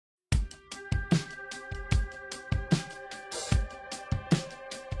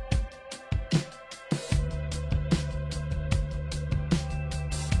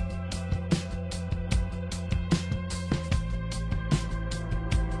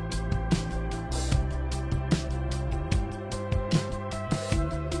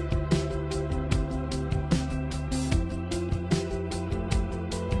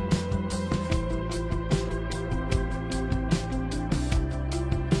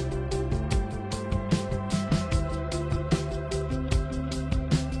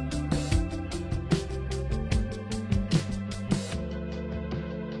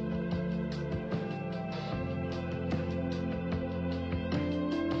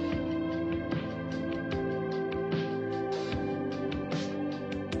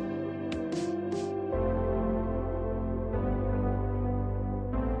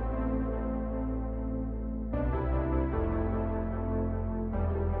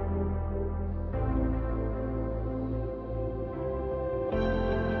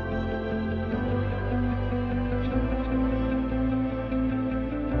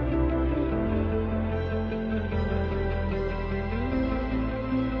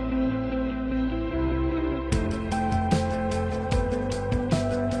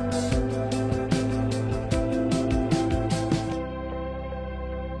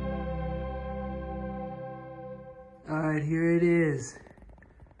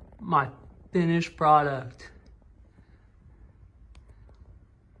my finished product.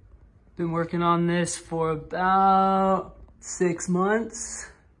 Been working on this for about 6 months.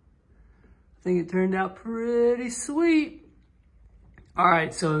 I think it turned out pretty sweet. All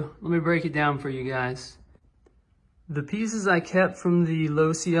right, so let me break it down for you guys. The pieces I kept from the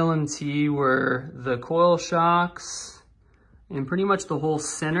Losi LMT were the coil shocks and pretty much the whole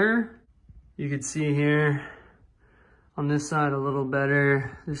center. You could see here on this side a little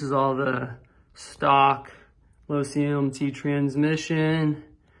better. This is all the stock Losi LMT transmission,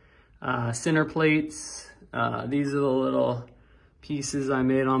 center plates. These are the little pieces I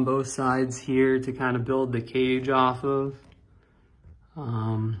made on both sides here to kind of build the cage off of.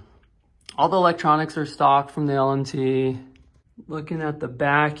 All the electronics are stock from the LMT. Looking at the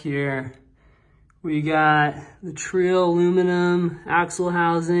back here, we got the Treal aluminum axle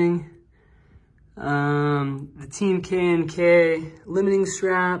housing, the Team K&K limiting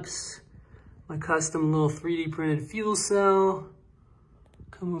straps, my custom little 3D printed fuel cell.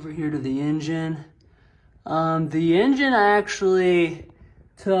 Come over here to the engine. The engine I actually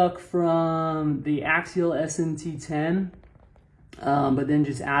took from the Axial SMT-10. But then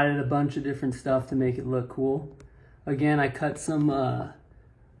just added a bunch of different stuff to make it look cool. Again, I cut some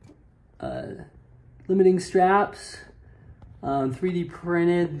limiting straps, 3D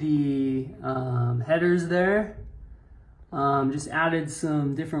printed the headers there, just added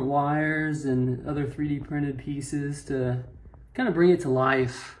some different wires and other 3D printed pieces to kind of bring it to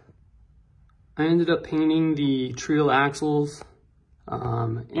life. I ended up painting the Treal axles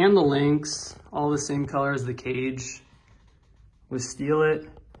and the links, all the same color as the cage, with Steel It,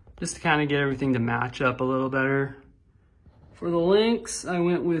 just to kind of get everything to match up a little better. For the links, I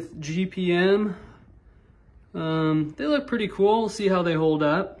went with GPM. They look pretty cool. We'll see how they hold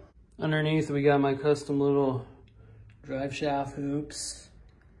up. Underneath, we got my custom little drive shaft hoops.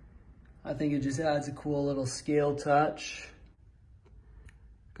 I think it just adds a cool little scale touch.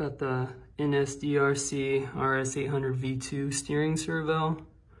 Got the NSDRC RS800 V2 steering servo.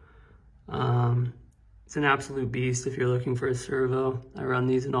 It's an absolute beast if you're looking for a servo. I run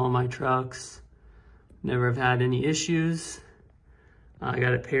these in all my trucks. Never have had any issues. I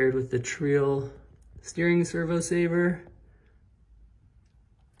got it paired with the Treal steering servo saver.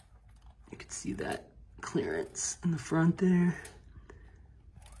 You can see that clearance in the front there.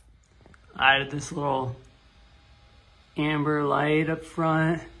 I added this little amber light up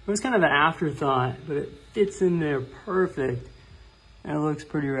front. It was kind of an afterthought, but it fits in there perfect. And it looks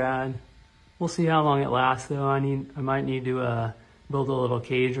pretty rad. We'll see how long it lasts though. I might need to build a little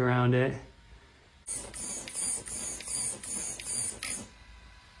cage around it.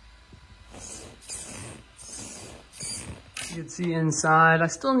 You can see inside, I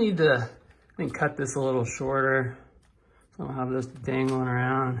still need to, cut this a little shorter so I don't have this dangling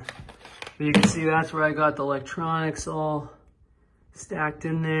around. But you can see that's where I got the electronics all stacked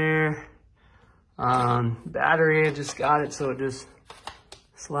in there. Battery, I just got it so it just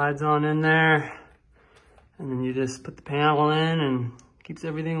slides on in there, and then you just put the panel in and keeps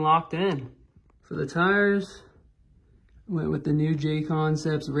everything locked in. For the tires, went with the new J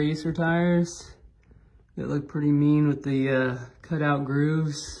Concepts racer tires. They look pretty mean with the cutout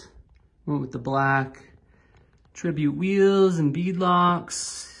grooves. Went with the black Tribute wheels and bead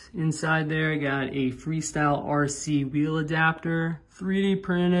locks. Inside there, I got a Freestyle RC wheel adapter. 3D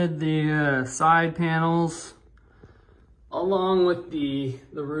printed the side panels along with the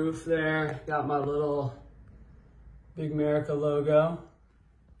roof there. Got my little big Merica logo.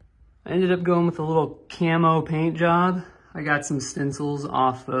 I ended up going with a little camo paint job. I got some stencils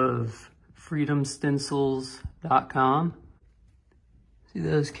off of stencilsBig. See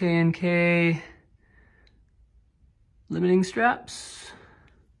those K&K limiting straps.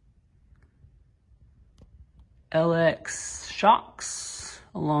 LX shocks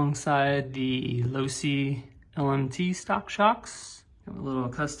alongside the Losi LMT stock shocks. Got a little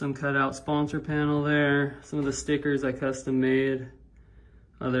custom cutout sponsor panel there. Some of the stickers I custom made.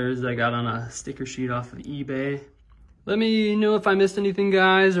 Others I got on a sticker sheet off of eBay. Let me know if I missed anything,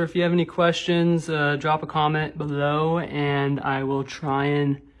 guys, or if you have any questions, drop a comment below and I will try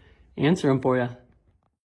and answer them for you.